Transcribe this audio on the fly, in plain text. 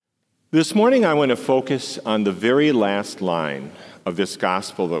This morning, I want to focus on the very last line of this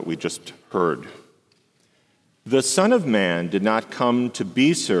gospel that we just heard. The Son of Man did not come to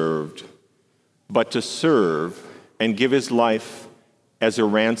be served, but to serve and give his life as a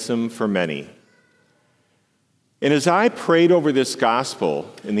ransom for many. And as I prayed over this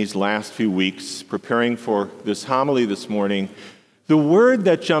gospel in these last few weeks, preparing for this homily this morning, the word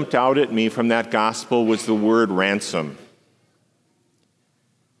that jumped out at me from that gospel was the word ransom.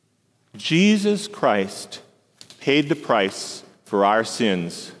 Jesus Christ paid the price for our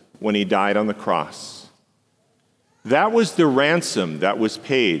sins when he died on the cross. That was the ransom that was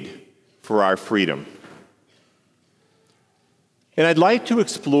paid for our freedom. And I'd like to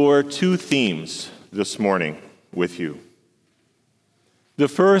explore two themes this morning with you. The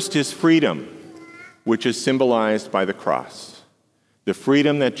first is freedom, which is symbolized by the cross. The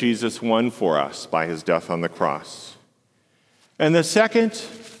freedom that Jesus won for us by his death on the cross. And the second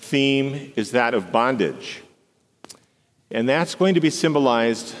theme is that of bondage. And that's going to be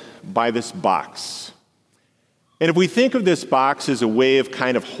symbolized by this box. And if we think of this box as a way of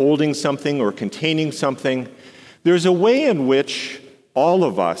kind of holding something or containing something, there's a way in which all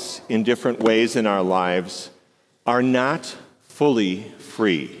of us, in different ways in our lives, are not fully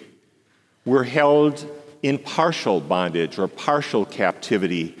free. We're held in partial bondage or partial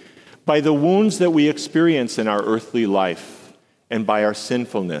captivity by the wounds that we experience in our earthly life and by our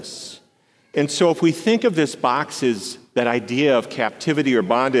sinfulness. And so if we think of this box as that idea of captivity or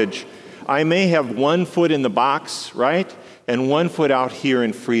bondage, I may have one foot in the box, right? And one foot out here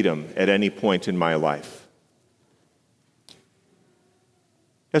in freedom at any point in my life.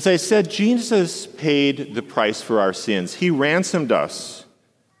 As I said, Jesus paid the price for our sins. He ransomed us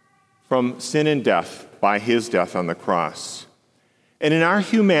from sin and death by his death on the cross. And in our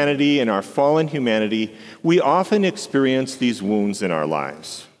humanity, in our fallen humanity, we often experience these wounds in our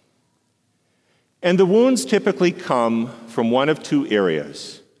lives. And the wounds typically come from one of two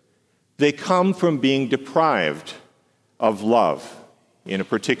areas. They come from being deprived of love in a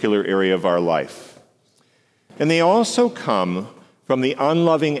particular area of our life. And they also come from the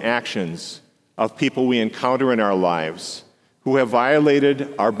unloving actions of people we encounter in our lives who have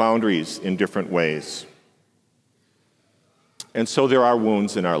violated our boundaries in different ways. And so there are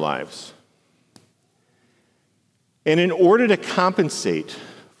wounds in our lives. And in order to compensate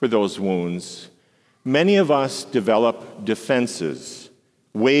for those wounds, many of us develop defenses,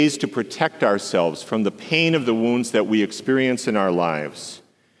 ways to protect ourselves from the pain of the wounds that we experience in our lives.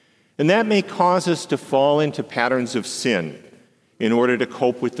 And that may cause us to fall into patterns of sin in order to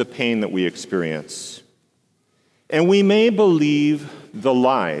cope with the pain that we experience. And we may believe the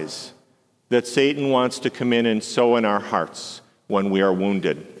lies that Satan wants to come in and sow in our hearts when we are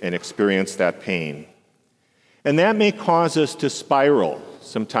wounded and experience that pain. And that may cause us to spiral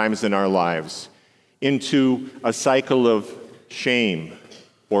sometimes in our lives into a cycle of shame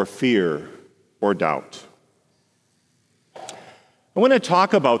or fear or doubt. I want to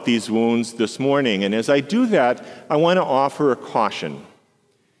talk about these wounds this morning, and as I do that, I want to offer a caution.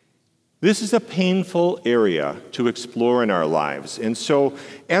 This is a painful area to explore in our lives, and so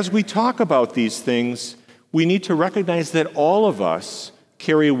as we talk about these things, we need to recognize that all of us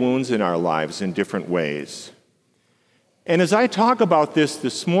carry wounds in our lives in different ways. And as I talk about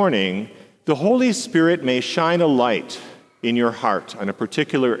this morning, the Holy Spirit may shine a light in your heart on a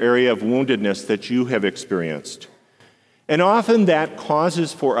particular area of woundedness that you have experienced. And often that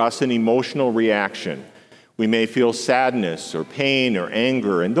causes for us an emotional reaction. We may feel sadness or pain or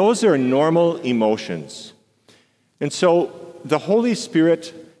anger, and those are normal emotions. And so the Holy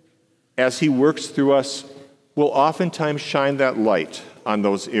Spirit, as he works through us, will oftentimes shine that light on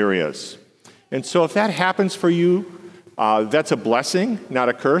those areas. And so if that happens for you, that's a blessing, not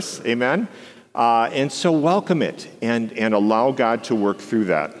a curse, amen? And so welcome it and allow God to work through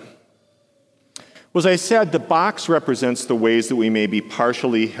that. Well, as I said, the box represents the ways that we may be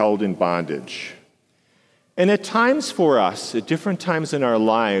partially held in bondage. And at times for us, at different times in our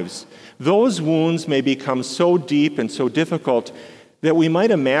lives, those wounds may become so deep and so difficult that we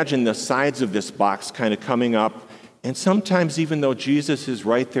might imagine the sides of this box kind of coming up, and sometimes even though Jesus is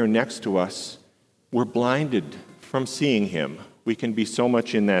right there next to us, we're blinded from seeing him. We can be so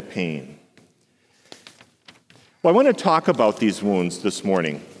much in that pain. Well, I want to talk about these wounds this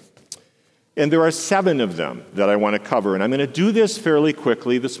morning. And there are 7 of them that I want to cover. And I'm going to do this fairly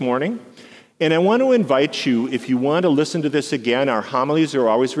quickly this morning. And I want to invite you, if you want to listen to this again, our homilies are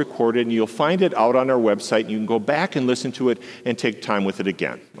always recorded, and you'll find it out on our website. And you can go back and listen to it and take time with it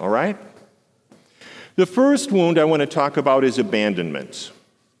again. All right? The first wound I want to talk about is abandonment.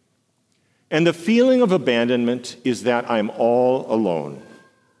 And the feeling of abandonment is that I'm all alone.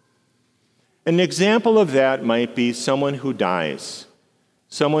 An example of that might be someone who dies,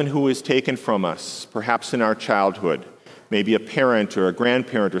 someone who is taken from us, perhaps in our childhood, maybe a parent or a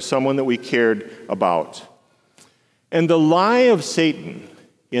grandparent or someone that we cared about. And the lie of Satan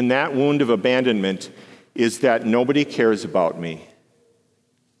in that wound of abandonment is that nobody cares about me.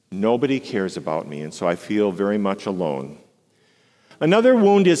 Nobody cares about me, and so I feel very much alone. Another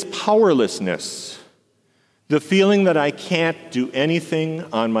wound is powerlessness, the feeling that I can't do anything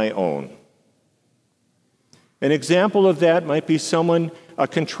on my own. An example of that might be someone, a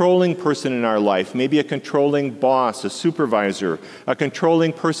controlling person in our life, maybe a controlling boss, a supervisor, a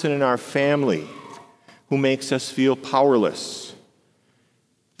controlling person in our family who makes us feel powerless.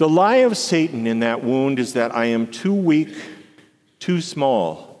 The lie of Satan in that wound is that I am too weak, too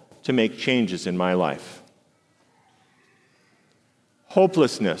small to make changes in my life.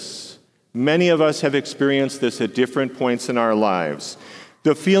 Hopelessness. Many of us have experienced this at different points in our lives.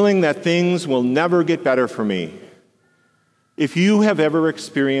 The feeling that things will never get better for me. If you have ever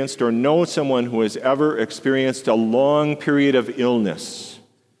experienced or know someone who has ever experienced a long period of illness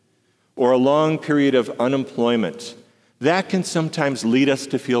or a long period of unemployment, that can sometimes lead us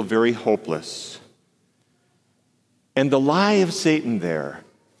to feel very hopeless. And the lie of Satan there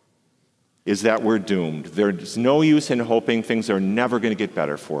is that we're doomed. There's no use in hoping things are never going to get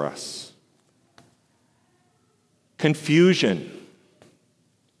better for us. Confusion.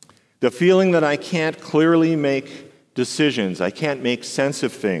 The feeling that I can't clearly make decisions, I can't make sense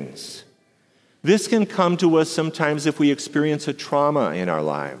of things. This can come to us sometimes if we experience a trauma in our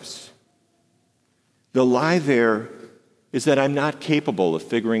lives. The lie there is that I'm not capable of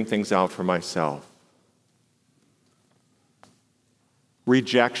figuring things out for myself.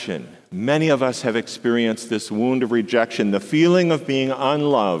 Rejection. Many of us have experienced this wound of rejection, the feeling of being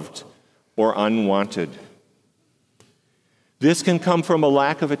unloved or unwanted. This can come from a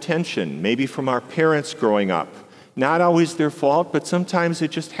lack of attention, maybe from our parents growing up. Not always their fault, but sometimes it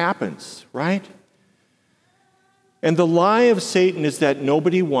just happens, right? And the lie of Satan is that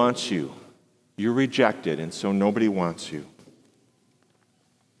nobody wants you. You're rejected, and so nobody wants you.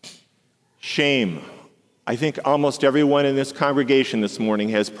 Shame. I think almost everyone in this congregation this morning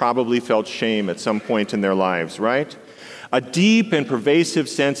has probably felt shame at some point in their lives, right? A deep and pervasive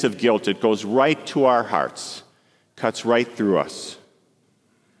sense of guilt. It goes right to our hearts, cuts right through us.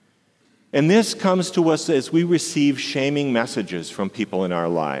 And this comes to us as we receive shaming messages from people in our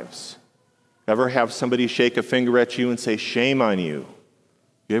lives. Ever have somebody shake a finger at you and say, "Shame on you.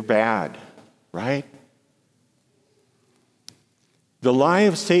 You're bad," right? The lie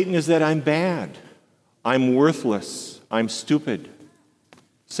of Satan is that I'm bad. I'm worthless. I'm stupid.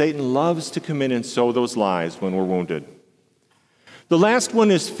 Satan loves to come in and sow those lies when we're wounded. The last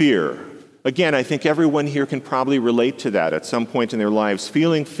one is fear. Again, I think everyone here can probably relate to that at some point in their lives,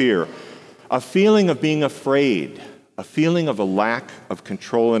 feeling fear, a feeling of being afraid, a feeling of a lack of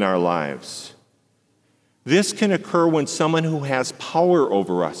control in our lives. This can occur when someone who has power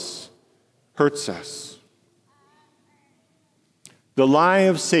over us hurts us. The lie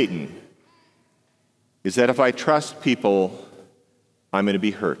of Satan is that if I trust people, I'm going to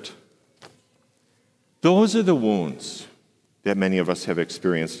be hurt. Those are the wounds that many of us have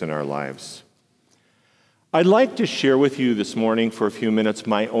experienced in our lives. I'd like to share with you this morning for a few minutes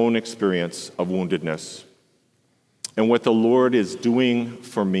my own experience of woundedness and what the Lord is doing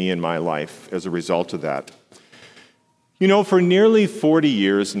for me in my life as a result of that. You know, for nearly 40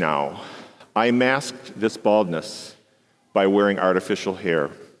 years now, I masked this baldness by wearing artificial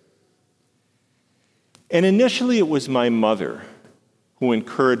hair. And initially it was my mother who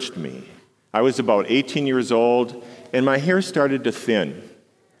encouraged me. I was about 18 years old, and my hair started to thin.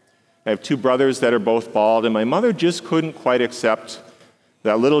 I have two brothers that are both bald, and my mother just couldn't quite accept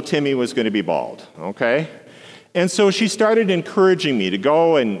that little Timmy was going to be bald, okay? And so she started encouraging me to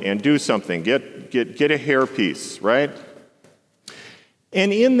go and do something, get a hairpiece, right?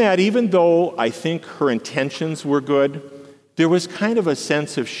 And in that, even though I think her intentions were good, there was kind of a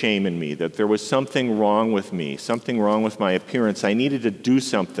sense of shame in me that there was something wrong with me, something wrong with my appearance. I needed to do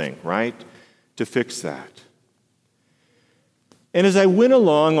something, right, to fix that. And as I went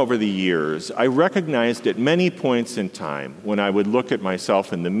along over the years, I recognized at many points in time when I would look at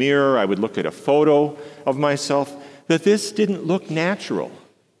myself in the mirror, I would look at a photo of myself, that this didn't look natural.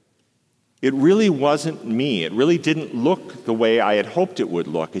 It really wasn't me. It really didn't look the way I had hoped it would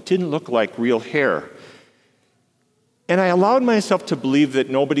look. It didn't look like real hair. And I allowed myself to believe that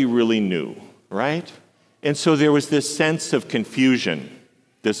nobody really knew, right? And so there was this sense of confusion,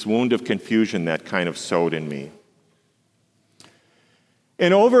 this wound of confusion that kind of sowed in me.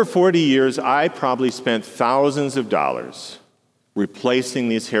 In over 40 years, I probably spent thousands of dollars replacing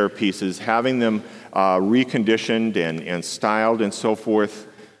these hair pieces, having them reconditioned and styled and so forth.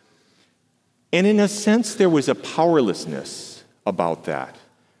 And in a sense, there was a powerlessness about that.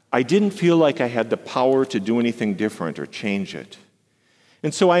 I didn't feel like I had the power to do anything different or change it.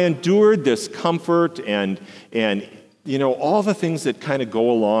 And so I endured this comfort and all the things that kind of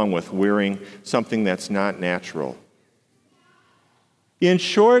go along with wearing something that's not natural. In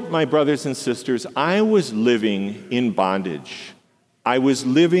short, my brothers and sisters, I was living in bondage. I was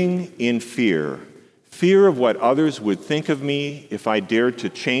living in fear of what others would think of me if I dared to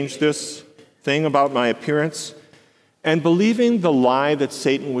change this thing about my appearance, and believing the lie that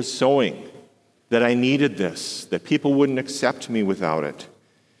Satan was sowing, that I needed this, that people wouldn't accept me without it.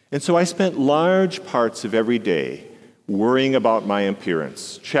 And so I spent large parts of every day worrying about my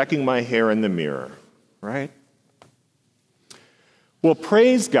appearance, checking my hair in the mirror, right? Well,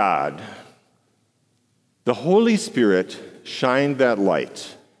 praise God, the Holy Spirit shined that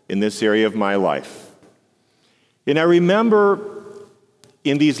light in this area of my life. And I remember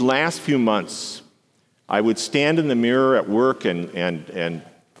in these last few months, I would stand in the mirror at work and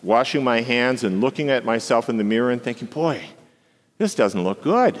washing my hands and looking at myself in the mirror and thinking, boy, this doesn't look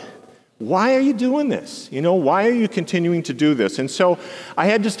good. Why are you doing this? Why are you continuing to do this? And so I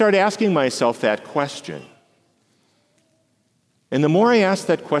had to start asking myself that question. And the more I asked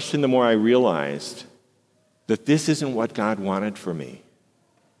that question, the more I realized that this isn't what God wanted for me.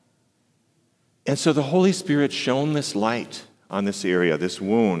 And so the Holy Spirit shone this light on this area, this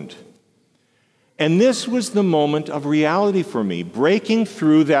wound. And this was the moment of reality for me, breaking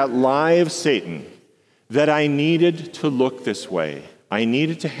through that lie of Satan that I needed to look this way. I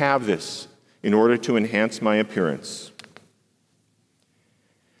needed to have this in order to enhance my appearance.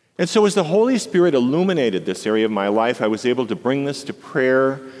 And so as the Holy Spirit illuminated this area of my life, I was able to bring this to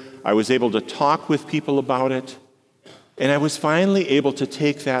prayer. I was able to talk with people about it. And I was finally able to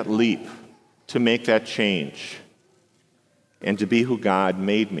take that leap, to make that change, and to be who God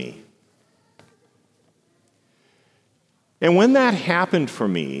made me. And when that happened for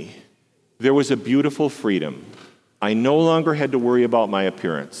me, there was a beautiful freedom. I no longer had to worry about my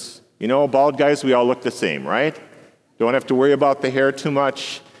appearance. Bald guys, we all look the same, right? Don't have to worry about the hair too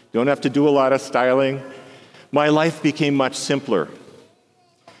much. Don't have to do a lot of styling. My life became much simpler.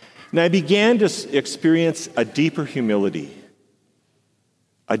 And I began to experience a deeper humility,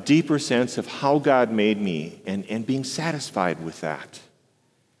 a deeper sense of how God made me and being satisfied with that.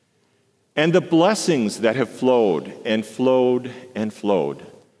 And the blessings that have flowed and flowed and flowed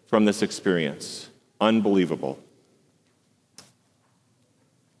from this experience. Unbelievable.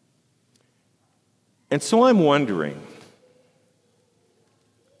 And so I'm wondering,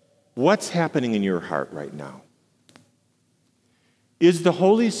 what's happening in your heart right now? Is the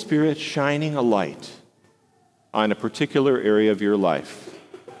Holy Spirit shining a light on a particular area of your life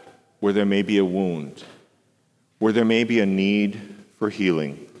where there may be a wound, where there may be a need for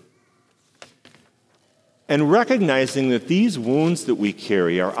healing? And recognizing that these wounds that we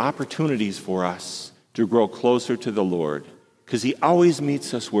carry are opportunities for us to grow closer to the Lord, because He always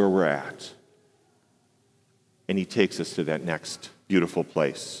meets us where we're at. And He takes us to that next beautiful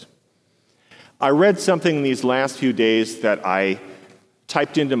place. I read something in these last few days that I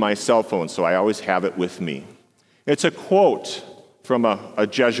typed into my cell phone, so I always have it with me. It's a quote from a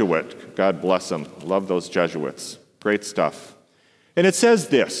Jesuit. God bless them. Love those Jesuits. Great stuff. And it says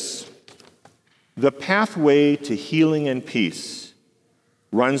this: "The pathway to healing and peace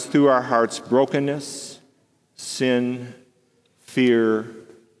runs through our heart's brokenness, sin, fear,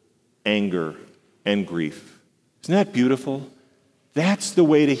 anger, and grief." Isn't that beautiful? That's the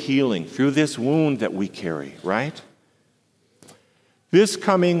way to healing, through this wound that we carry, right? This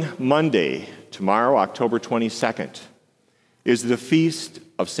coming Monday, tomorrow, October 22nd, is the feast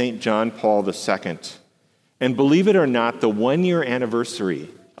of St. John Paul II. And believe it or not, the 1-year anniversary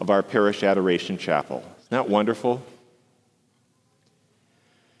of our parish adoration chapel. Isn't that wonderful?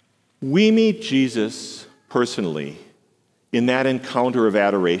 We meet Jesus personally in that encounter of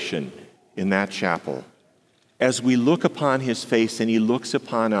adoration in that chapel, as we look upon His face and He looks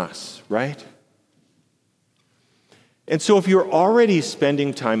upon us, right? And so if you're already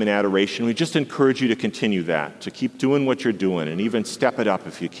spending time in adoration, we just encourage you to continue that, to keep doing what you're doing, and even step it up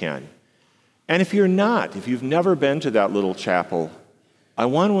if you can. And if you're not, if you've never been to that little chapel, I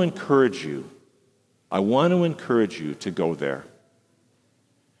want to encourage you. I want to encourage you to go there.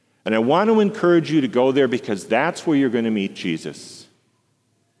 And I want to encourage you to go there because that's where you're going to meet Jesus.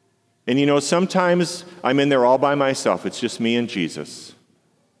 And sometimes I'm in there all by myself. It's just me and Jesus.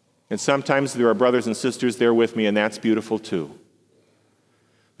 And sometimes there are brothers and sisters there with me, and that's beautiful too.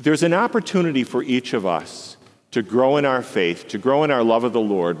 There's an opportunity for each of us to grow in our faith, to grow in our love of the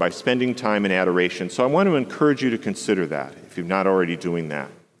Lord by spending time in adoration. So I want to encourage you to consider that if you're not already doing that.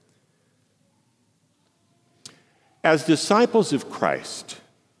 As disciples of Christ,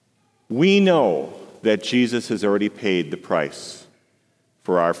 we know that Jesus has already paid the price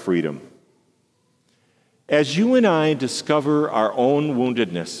for our freedom. As you and I discover our own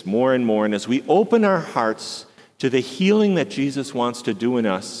woundedness more and more, and as we open our hearts to the healing that Jesus wants to do in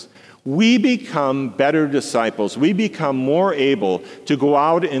us, we become better disciples. We become more able to go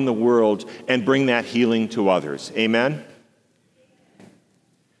out in the world and bring that healing to others. Amen?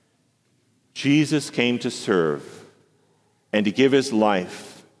 Jesus came to serve and to give his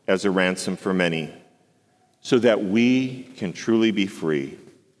life as a ransom for many so that we can truly be free.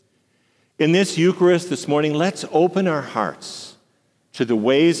 In this Eucharist this morning, let's open our hearts to the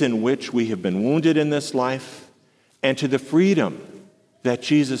ways in which we have been wounded in this life and to the freedom that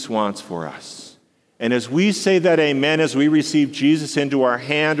Jesus wants for us. And as we say that amen, as we receive Jesus into our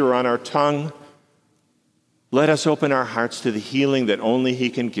hand or on our tongue, let us open our hearts to the healing that only he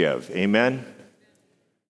can give. Amen.